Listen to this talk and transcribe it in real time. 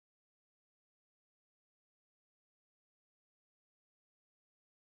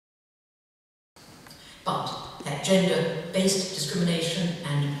But that gender-based discrimination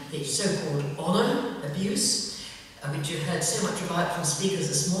and the so-called honour abuse, which you heard so much about from speakers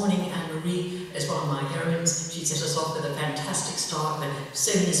this morning. Anne-Marie is one of my heroines. She set us off with a fantastic start, but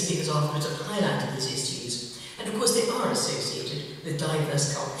so many speakers afterwards have highlighted these issues. And of course they are associated with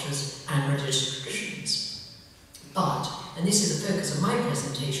diverse cultures and religious traditions. But, and this is the focus of my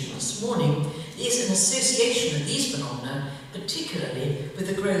presentation this morning, is an association of these phenomena, particularly with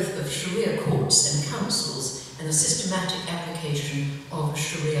the growth of Sharia courts and councils and the systematic application of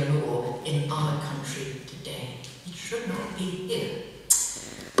Sharia law in our country today. It should not be here.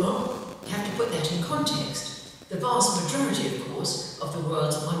 Well, you have to put that in context. The vast majority, of course, of the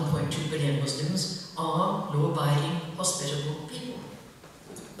world's 1.2 billion Muslims are law-abiding, hospitable people.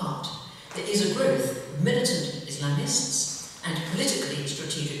 But there is a growth of militant Islamists and politically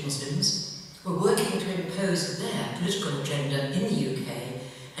strategic Muslims who are working to impose their political agenda in the UK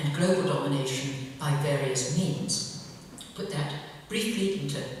and global domination by various means. Put that briefly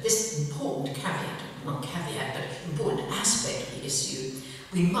into this important caveat, not caveat, but important aspect of the issue.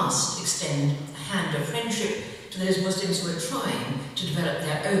 We must extend a hand of friendship to those Muslims who are trying to develop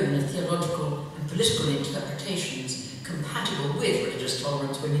their own theological and political interpretations compatible with religious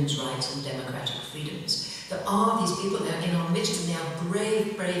tolerance, women's rights and democratic freedoms. There are these people, they're in our midst, and they are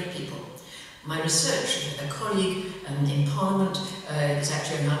brave, brave people. My research, a colleague in Parliament is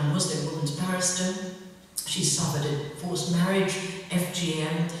actually a non-Muslim woman's barrister. She suffered a forced marriage,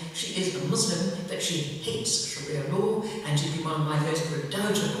 FGM. She is a Muslim, but she hates Sharia law, and she's been one of my most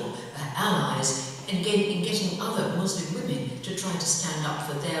redoubtable allies in getting other Muslim women to try to stand up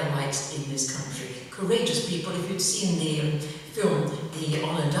for their rights in this country. Courageous people. If you'd seen the film The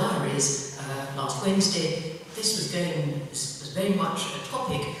Honour Diaries last Wednesday, this was very much a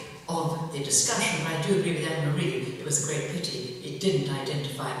topic of the discussion. I do agree with Anne-Marie, it was a great pity it didn't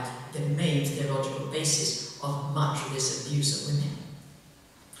identify the main theological basis of much of this abuse of women.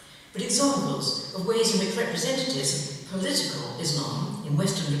 But examples of ways in which representatives of political Islam in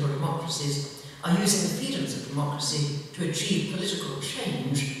Western liberal democracies are using the freedoms of democracy to achieve political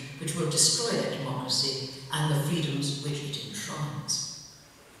change which will destroy that democracy and the freedoms which it enshrines.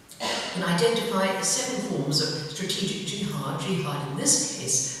 And identify the 7 forms of strategic jihad in this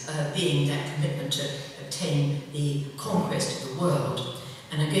case being that commitment to obtain the conquest of the world.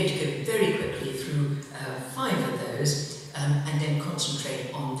 And I'm going to go very quickly through 5 of those and then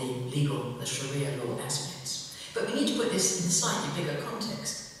concentrate on the Sharia law aspects. But we need to put this in a slightly bigger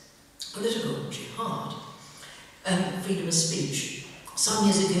context. Political jihad, freedom of speech. Some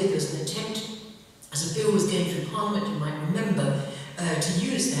years ago there was an attempt, as a bill was going through Parliament, you might remember, to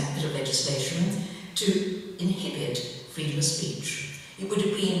use that bit of legislation to inhibit freedom of speech. It would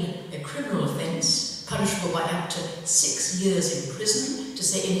have been a criminal offence, punishable by up to 6 years in prison, to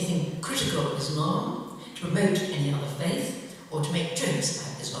say anything critical of Islam, to promote any other faith, or to make jokes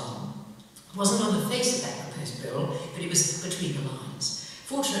about Islam. It wasn't on the face of that proposed bill, but it was between the lines.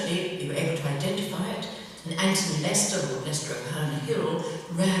 Fortunately, we were able to identify it, and Anthony Lester, or Lester of Herne Hill,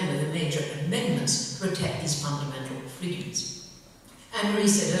 ran with the major amendments to protect these fundamental freedoms. Anne-Marie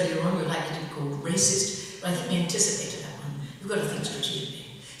said earlier on we're likely to be called racist, but I think we anticipated that one. We've got to think strategically.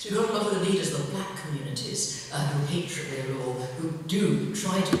 So we've got a lot of the leaders of the black communities who hate Sharia law, who do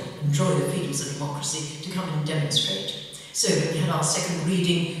try to enjoy the freedoms of democracy, to come and demonstrate. So when we had our second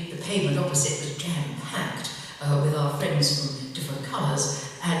reading, the pavement opposite was jam-packed with our friends from different colours,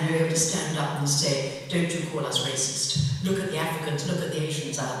 and we were able to stand up and say, don't you call us racist. Look at the Africans, look at the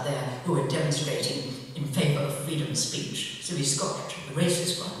Asians out there who are demonstrating in favour of freedom of speech. So we scotched the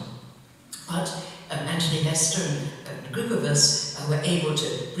racist one. But Anthony Lester and a group of us were able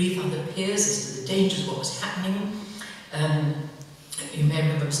to brief other peers as to the dangers of what was happening. You may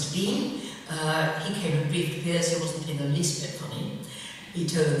remember Mr. Bean. He came and briefed peers. He wasn't in the least bit funny. He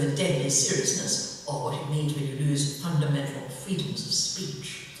told them the deadly seriousness of what it means when you lose fundamental freedoms of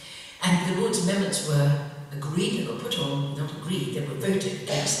speech. And the Lord's amendments were agreed, they were put on, not agreed, they were voted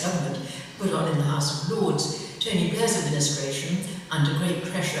against government, put on in the House of Lords. Tony Blair's administration, under great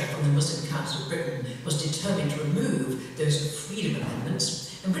pressure from the Muslim Council of Britain, was determined to remove those freedom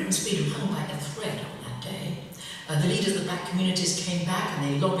amendments, and Britain's freedom hung by a thread on that day. The leaders of the black communities came back and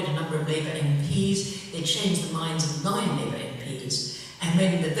they lobbied a number of Labour MPs. They changed the minds of 9 Labour MPs. And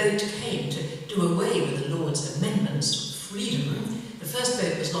when the vote came to do away with the Lord's amendments to freedom, the first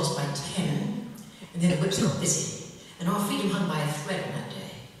vote was lost by 10, and then the whips got busy. And our freedom hung by a thread on that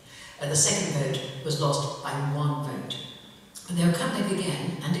day. The second vote was lost by 1 vote. And they'll come back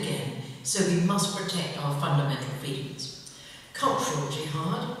again and again, so we must protect our fundamental freedoms. Cultural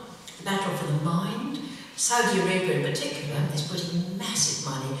jihad, the battle for the mind. Saudi Arabia in particular is putting massive massive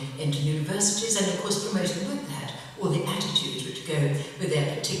money into universities and, of course, promoting with that all the attitudes which go with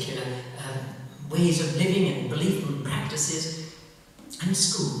their particular ways of living and belief and practices. And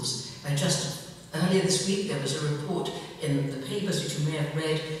schools. Just earlier this week there was a report in the papers which you may have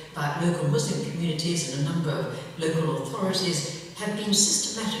read about local Muslim communities, and a number of local authorities have been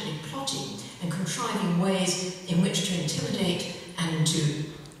systematically plotting and contriving ways in which to intimidate and to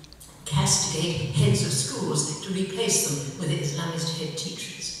castigate heads of schools to replace them with Islamist head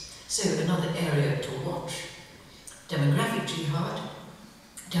teachers. So another area to watch. Demographic jihad.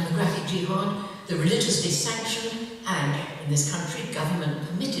 Demographic jihad, the religiously sanctioned and, in this country,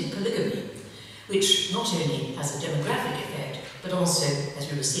 government-permitted polygamy, which not only has a demographic effect, but also, as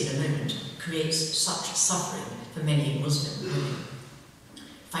we will see in a moment, creates such suffering for many Muslim women.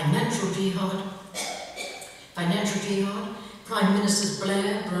 Financial jihad. Financial jihad. Prime Ministers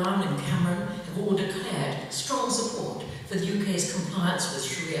Blair, Brown and Cameron have all declared strong support for the UK's compliance with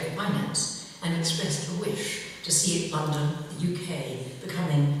Sharia finance and expressed a wish to see London, the UK,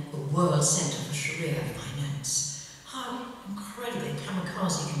 becoming the world centre for Sharia finance. How incredibly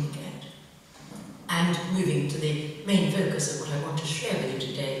kamikaze can we get? And moving to the main focus of what I want to share with you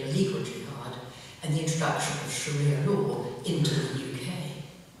today, legal jihad and the introduction of Sharia law into the UK.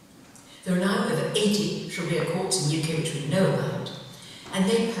 There are now over 80 Sharia courts in the UK which we know about, and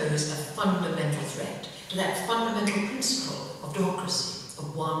they pose a fundamental threat to that fundamental principle of democracy,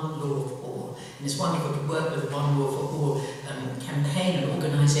 of one law for all. And it's wonderful to work with One Law for All campaign and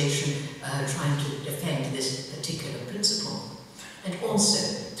organisation trying to defend this particular principle. And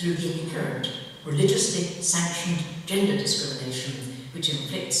also through the inherent religiously sanctioned gender discrimination which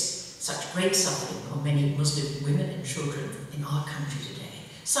inflicts such great suffering on many Muslim women and children in our country today.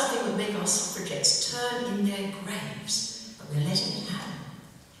 Something would make our suffragettes turn in their graves, but we're letting it happen.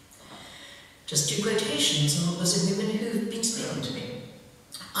 Just two quotations on Muslim women who've been speaking to me.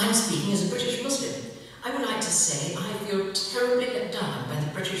 I'm speaking as a British Muslim. I would like to say I feel terribly let down by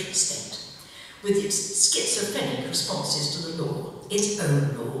the British state, with its schizophrenic responses to the law, its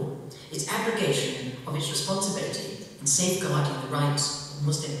own law, its abrogation of its responsibility in safeguarding the rights of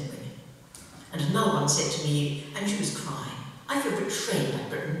Muslim women. And another one said to me, and she was crying, I feel betrayed by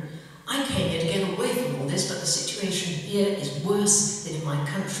Britain. I came here to get away from all this, but the situation here is worse than in my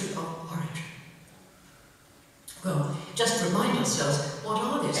country of origin. Well, just to remind ourselves, what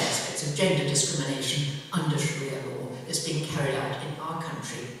are those aspects of gender discrimination under Sharia law that's being carried out in our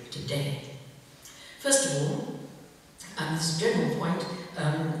country today? First of all, and this is a general point,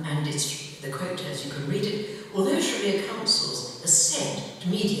 and it's the quote as you can read it, although Sharia councils are said to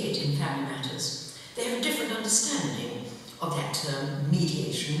mediate in family matters, they have a different understanding of that term,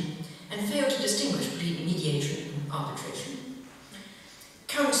 mediation, and fail to distinguish between mediation and arbitration.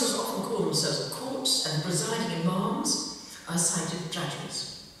 Councils often call themselves courts, and the presiding imams are cited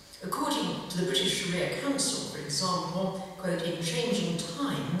judges. According to the British Sharia Council, for example, quote, in changing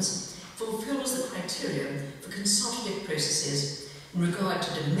times, fulfills the criteria for consultative processes in regard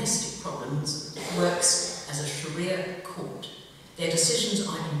to domestic problems, works as a Sharia court. Their decisions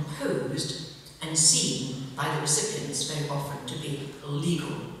are imposed and seen by the recipients very often to be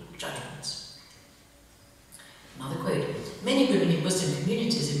legal judgments. Another quote, many women in Muslim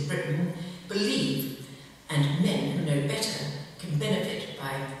communities in Britain believe, and men who know better can benefit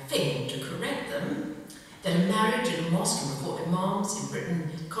by failing to correct them, that a marriage in a mosque and before imams in Britain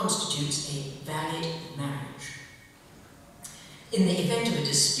constitutes a valid marriage. In the event of a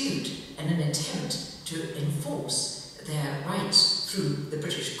dispute and an attempt to enforce their rights through the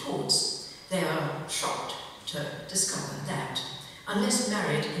British courts, they are shocked to discover that, unless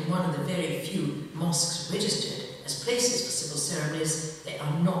married in one of the very few mosques registered as places for civil ceremonies, they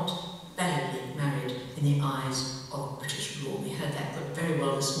are not validly married in the eyes of British law. We heard that put very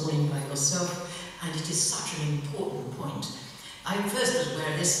well this morning by yourself, and it is such an important point. I first was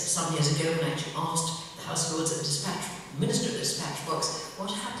aware of this some years ago when I actually asked the House of Lords at the Minister of the Dispatch Box,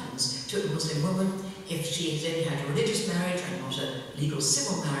 what happens to a Muslim woman if she has only had a religious marriage and not a legal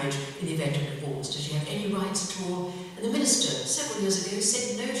civil marriage in the event of divorce? Does she have any rights at all? And the Minister, several years ago,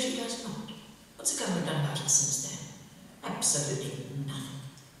 said no, she does not. What's the government done about it since then? Absolutely nothing.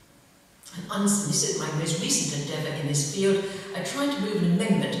 And this is my most recent endeavour in this field. I tried to move an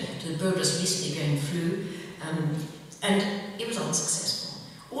amendment to the bill just recently going through, and it was unsuccessful.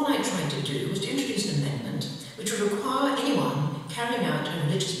 All I tried to do was to introduce an amendment which would require anyone carrying out a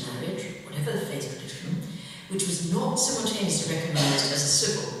religious marriage, whatever the faith tradition, which was not simultaneously recognised as a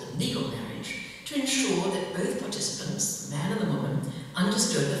civil and legal marriage, to ensure that both participants, the man and the woman,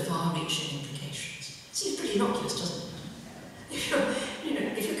 understood the far-reaching implications. Seems pretty innocuous, doesn't it?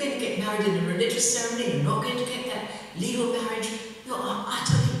 If you're going to get married in a religious ceremony, you're not going to get that legal marriage, you're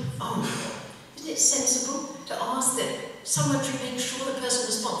sensible to ask that someone should make sure the person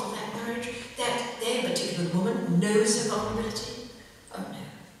responsible for that marriage, that their particular woman knows her vulnerability? Oh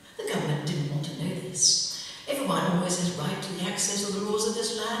no, the government didn't want to know this. Everyone always has right to the access of the laws of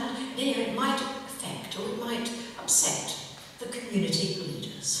this land, and anyway, it might affect or it might upset the community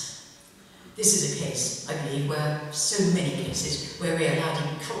leaders. This is a case, I believe, where so many cases where we are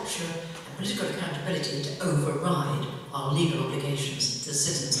allowing culture and political accountability to override our legal obligations to the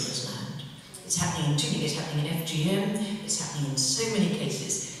citizens of this land. It's happening in tuning, it's happening in FGM, it's happening in so many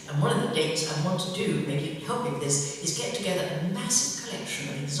cases. And one of the dates I want to do, maybe help me with this, is get together a massive collection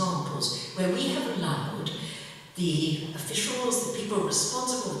of examples where we have allowed the officials, the people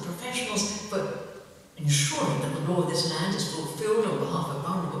responsible, the professionals for ensuring that the law of this land is fulfilled on behalf of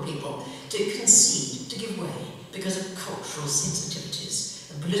vulnerable people to concede, to give way, because of cultural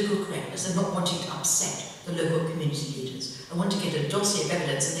sensitivities and political correctness and not wanting to upset the local community leaders. I want to get a dossier of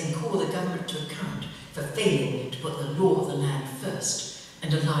evidence and then call the government to account for failing to put the law of the land first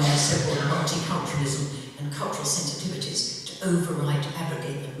and allowing so-called multiculturalism and cultural sensitivities to override,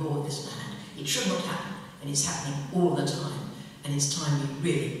 abrogate the law of this land. It should not happen, and it's happening all the time, and it's time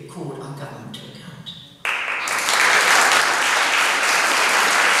we really called our government to account.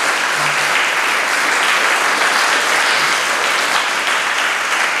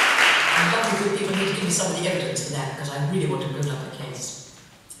 People need to give me some of the evidence for that, because I really want to build up a case.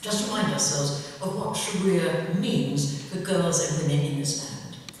 Just remind ourselves of what Sharia means for girls and women in this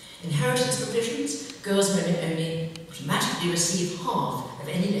land. Inheritance provisions, girls and women only automatically receive half of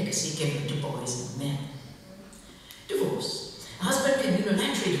any legacy given to boys and men. Divorce. A husband can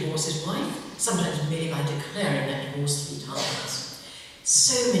unilaterally divorce his wife, sometimes merely by declaring that divorce 3 times.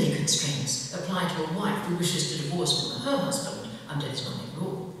 So many constraints apply to a wife who wishes to divorce from her husband under Islamic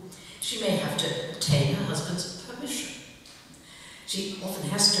law. She may have to obtain her husband's permission. She often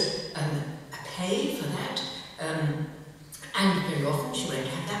has to pay for that, and very often she won't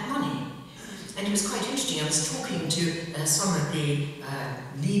have that money. And it was quite interesting. I was talking to some of the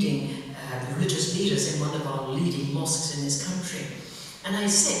leading religious leaders in one of our leading mosques in this country, and I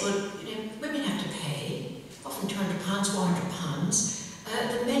said, well, you know, women have to pay, often £200, £400.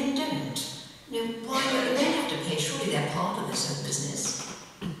 The men don't. You know, why do the men have to pay? Surely they're part of this whole business.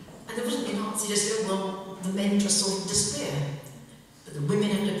 And there wasn't an answer, just go, well, the men just sort of disappear. But the women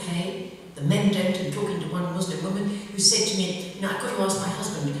have to pay, the men don't. I'm talking to one Muslim woman who said to me, you know, I've got to ask my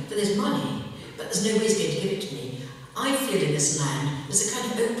husband, but there's money, but there's no way he's going to give it to me. I feel in this land there's a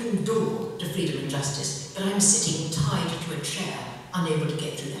kind of open door to freedom and justice, but I'm sitting tied to a chair, unable to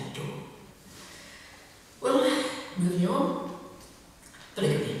get through that door. Well, moving on.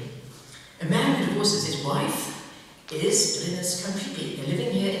 Polygamy. A man who divorces his wife is, still in this country, they're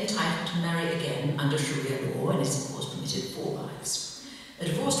living here entitled to marry again under Sharia law and is of course permitted 4 wives. A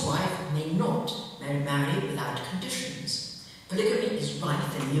divorced wife may not marry without conditions. Polygamy is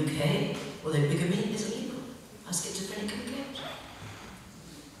rife in the UK, although bigamy is illegal. How schizophrenic can we get?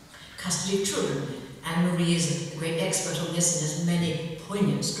 Custody of children. Anne-Marie is a great expert on this and has many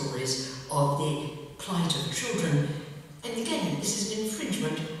poignant stories of the plight of children. And again, this is an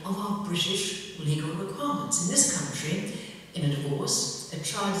infringement of our British legal requirements. In this country, in a divorce, a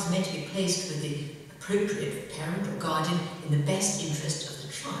child is meant to be placed with the appropriate parent or guardian in the best interest of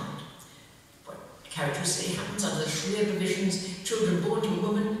the child. What characteristically happens under the Sharia provisions, children born to a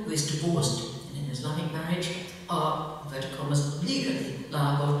woman who is divorced in an Islamic marriage are, inverted commas, legally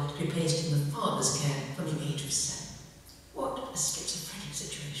liable to be placed in the father's care from the age of 7. What a schizophrenic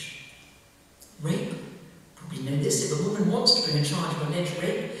situation. Rape. You know this, if a woman wants to bring a charge of alleged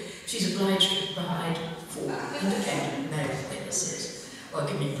rape, she's obliged to provide 4 independent married witnesses. Well,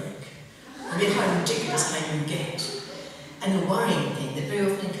 give me a break. I mean, how ridiculous can you get? And the worrying thing that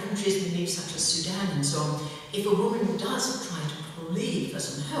very often in countries maybe such as Sudan and so on, if a woman does try to plead for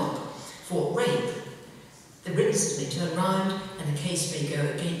some help for rape, the witnesses may turn around and the case may go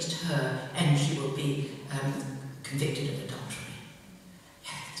against her and she will be convicted of adultery.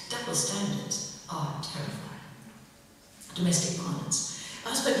 The double standards are terrifying. Domestic violence. A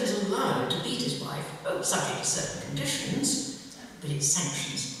husband is allowed to beat his wife, subject to certain conditions, but it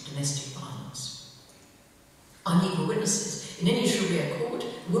sanctions domestic violence. Unequal witnesses. In any Sharia court,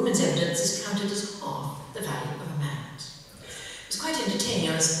 a woman's evidence is counted as half the value of a man's. It was quite entertaining.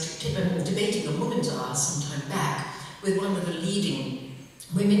 I was debating a woman's hour some time back with one of the leading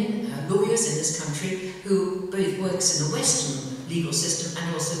women lawyers in this country who both works in the Western legal system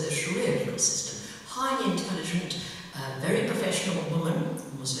and also the Sharia legal system. Highly intelligent, very professional woman,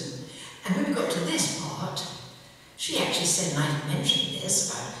 Muslim. And when we got to this part, she actually said, and I mentioned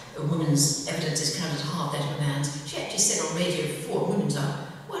this about a woman's evidence is counted as half that of a man's, she actually said on Radio 4, women's hour,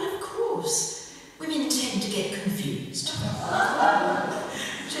 well, of course,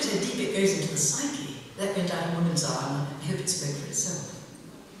 let out a woman's arm, I hope it spoke for itself.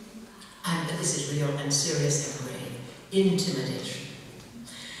 And this is real and serious and grave. Intimidation.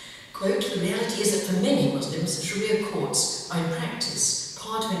 Quote, the reality is that for many Muslims, Sharia courts are in practice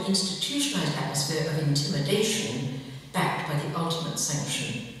part of an institutionalized atmosphere of intimidation backed by the ultimate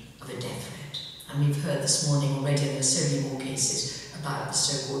sanction of a death threat. And we've heard this morning already, and there's so many more cases about the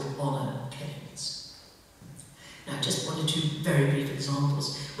so-called honour killings. Now, just one or two very brief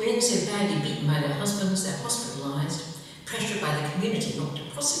examples. Women so badly beaten by their husbands, they're hospitalised, pressured by the community not to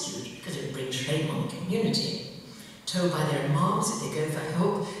prosecute because it brings shame on the community, told by their imams if they go for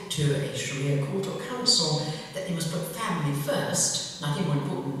help to a Sharia court or council that they must put family first, nothing more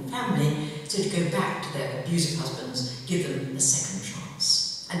important than family, so to go back to their abusive husbands, give them a second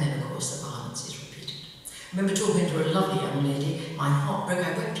chance. And then, of course, the violence is repeated. I remember talking to a lovely young lady, my heart broke,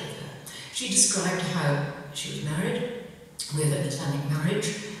 I wept with her. She described how she was married with an Islamic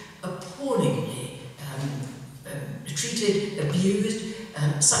marriage, appallingly treated, abused,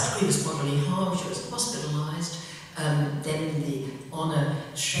 such grievous bodily harm, she was hospitalised. Then the honour,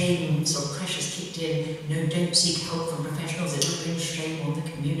 shame sort of pressures kicked in. No, don't seek help from professionals, it will bring shame on the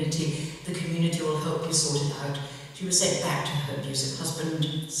community. The community will help you sort it out. She was sent back to her abusive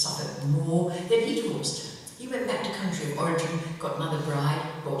husband, suffered more. Then he divorced her. He went back to country of origin, got another bride,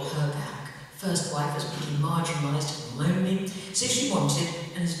 brought her back. First wife was pretty marginalised and lonely, so she wanted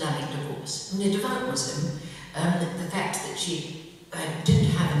an Islamic divorce. And a devout Muslim, the fact that she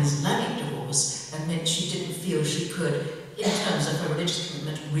didn't have an Islamic divorce meant she didn't feel she could, in terms of her religious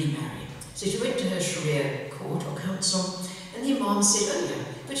commitment, remarry. So she went to her Sharia court or council, and the imam said, oh yeah,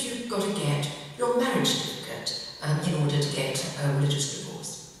 but you've got to get your marriage certificate in order to get a religious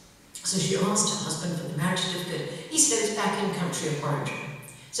divorce. So she asked her husband for the marriage certificate. He said it's back in country of origin.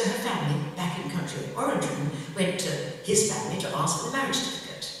 So her family, back in country of origin, went to his family to ask for the marriage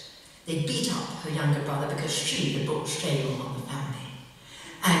certificate. They beat up her younger brother because she had brought shame on the family.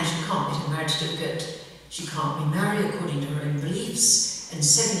 And she can't get a marriage certificate, she can't remarry according to her own beliefs, and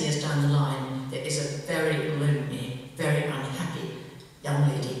 7 years down the line, there is a very lonely, very unhappy young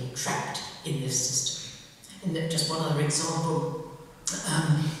lady trapped in this system. And just one other example,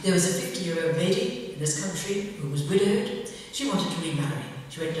 there was a 50-year-old lady in this country who was widowed. She wanted to remarry.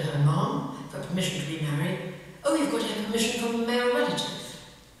 She went to her mum for permission to remarry. Oh, you've got to have permission from a male relative.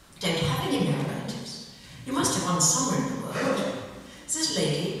 Don't have any male relatives. You must have one somewhere in the world. So this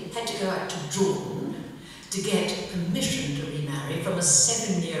lady had to go out to Jordan to get permission to remarry from a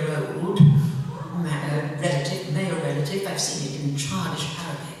 7-year-old relative, male relative. I've seen it in childish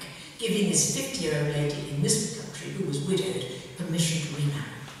Arabic, giving this 50-year-old lady in this country who was widowed permission to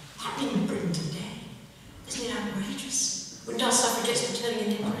remarry. Happening in Britain today. Isn't it outrageous? Wouldn't our suffragettes be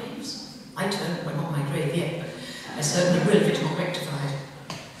turning in their graves? I turned, well, not my grave yet, but I certainly will if it's not rectified.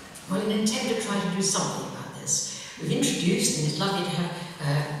 Well, in an attempt to try to do something about this, we've introduced, and it's lovely to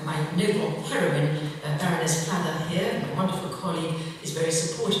have my noble heroine, Baroness Cox here, my wonderful colleague, is very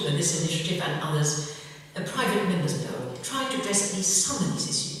supportive of this initiative and others, a private members' bill, trying to address at least some of these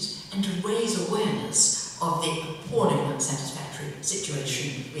issues and to raise awareness of the appalling unsatisfactory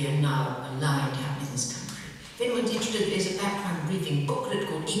situation we are now allowing to happen in this country. If anyone's interested, there's a background briefing booklet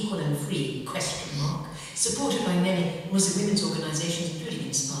called Equal and Free, ? Supported by many Muslim women's organisations, including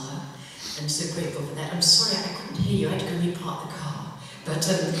Inspire. I'm so grateful for that. I'm sorry I couldn't hear you. I had to go repark the car. But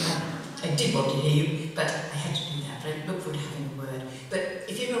I did want to hear you, but I had to do that. But I look forward to having a word. But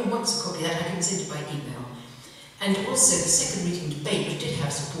if anyone wants a copy of that, I can send it by email. And also the second reading debate, which did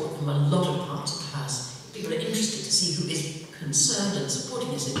have support from a lot of parts of the House. If people are interested to see who is concerned and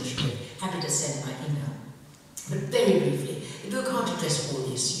supporting this initiative, happy to send by email. But very briefly, the bill can't address all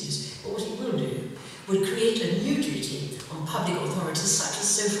the issues, but what it will do would create a new duty on public authorities such as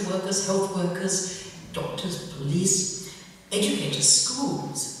social workers, health workers, doctors, police, educators,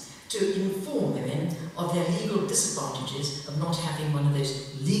 schools, to inform women of their legal disadvantages of not having one of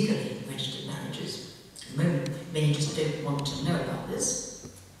those legally registered marriages. At the moment, many just don't want to know about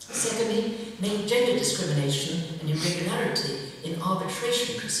this. Secondly, make gender discrimination and irregularity in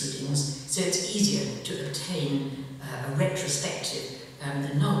arbitration proceedings so it's easier to obtain a retrospective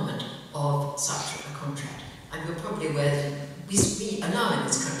annulment of such a contract. And you're probably aware that we allow in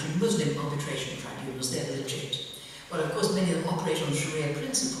this country Muslim arbitration tribunals, they're legit. Well, of course, many of them operate on Sharia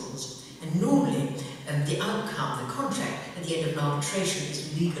principles, and normally the outcome, the contract at the end of an arbitration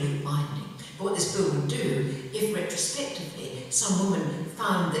is legally binding. But what this bill would do, if retrospectively some woman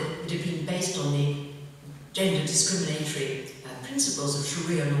found that it had been based on the gender discriminatory principles of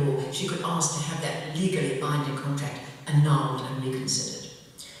Sharia law, she could ask to have that legally binding contract annulled and reconsidered.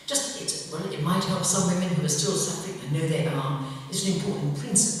 Well, it might help some women who are still suffering, I know they are. It's an important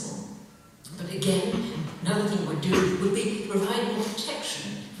principle. But again, another thing we'd do would be provide more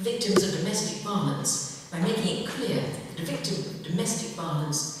protection for victims of domestic violence by making it clear that a victim of domestic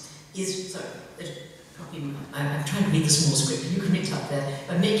violence is, I'm trying to read the small script, you can read it up there,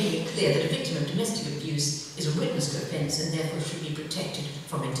 by making it clear that a victim of domestic abuse is a witness to offence and therefore should be protected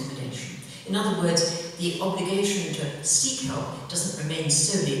from intimidation. In other words, the obligation to seek help doesn't remain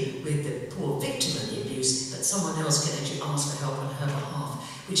solely with the poor victim of the abuse, but someone else can actually ask for help on her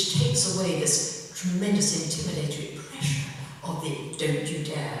behalf, which takes away this tremendous intimidatory pressure of the don't you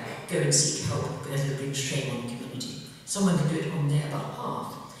dare go and seek help because it brings shame on the community. Someone can do it on their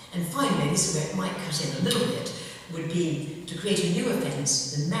behalf. And finally, this is where it might cut in a little bit, would be to create a new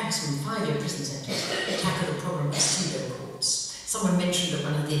offence, the maximum 5-year prison sentence, to tackle the problem of pseudo courts. Someone mentioned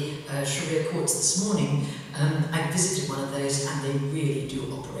that one of the Sharia courts this morning, I visited one of those and they really do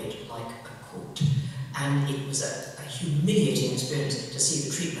operate like a court. And it was a humiliating experience to see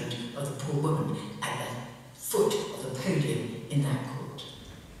the treatment of the poor woman at the foot of the podium in that court.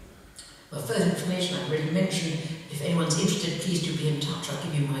 Well, further information I've already mentioned. If anyone's interested, please do be in touch. I'll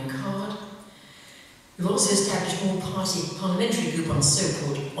give you my card. We've also established a more-party parliamentary group on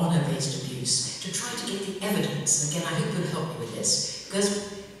so-called honour-based abuse to try to get the evidence. And again, I hope we'll help you with this,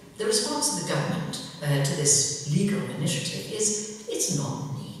 because the response of the government to this legal initiative is it's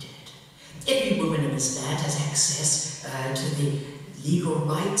not needed. Every woman in this land has access to the legal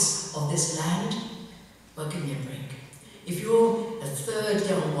rights of this land. Well, give me a break. If you're a third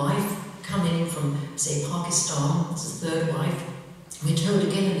young wife coming from, say, Pakistan, it's the third wife, we're told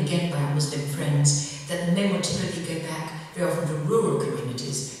again and again by our Muslim friends that the men will typically go back very often to rural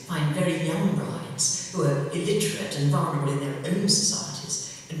communities, find very young brides who are illiterate and vulnerable in their own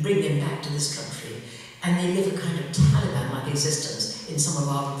societies, and bring them back to this country. And they live a kind of Taliban-like existence in some of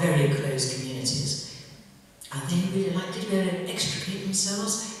our very close communities. Are they really likely to be able to extricate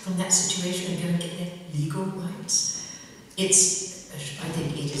themselves from that situation and go and get their legal rights? I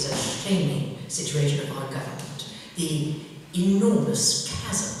think it is a shaming situation of our government. The enormous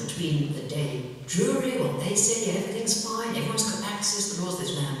chasm between the day jury, well, they say everything's fine, everyone's got access to the laws of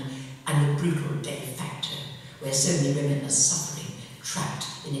this land, and the brutal de facto, where so many women are suffering, trapped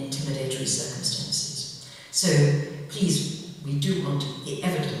in intimidatory circumstances. So, please, we do want the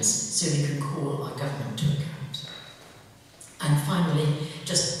evidence so we can call our government to account. And finally,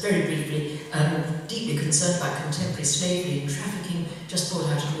 just very briefly, deeply concerned about contemporary slavery and trafficking, just brought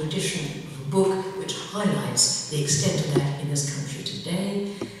out a new edition of a book which highlights the extent of that in this country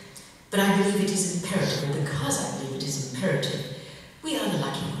today. But I believe it is imperative, and because I believe it is imperative, we are the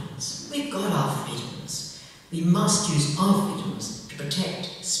lucky ones. We've got our freedoms. We must use our freedoms to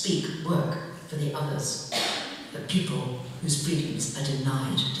protect, speak, work for the others, the people whose freedoms are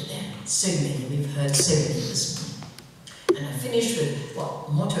denied to them. So many, we've heard so many this morning. And I finish with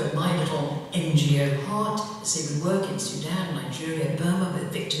what motto of my little NGO heart. I say we work in Sudan, Nigeria, Burma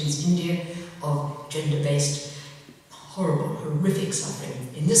with victims in India of gender-based, horrible, horrific suffering.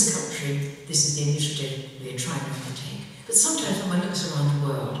 In this country, this is the initiative we are trying to undertake. But sometimes when one looks around the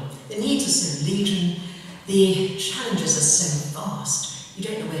world, the needs are so legion, the challenges are so vast, you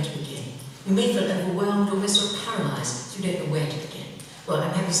don't know where to begin. You may feel overwhelmed or sort of paralysed, so you don't know where to begin. Well,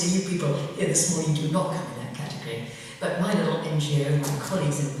 I'm happy to say you people here this morning do not come in that category. But my little NGO, my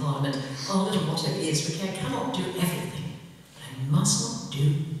colleagues in Parliament, our little motto is, we cannot do everything, but I must not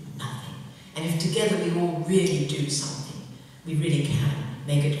do nothing. And if together we all really do something, we really can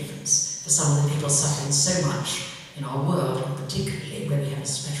make a difference for some of the people suffering so much in our world, and particularly where we have a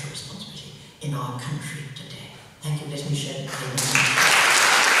special responsibility in our country today. Thank you. Let me share the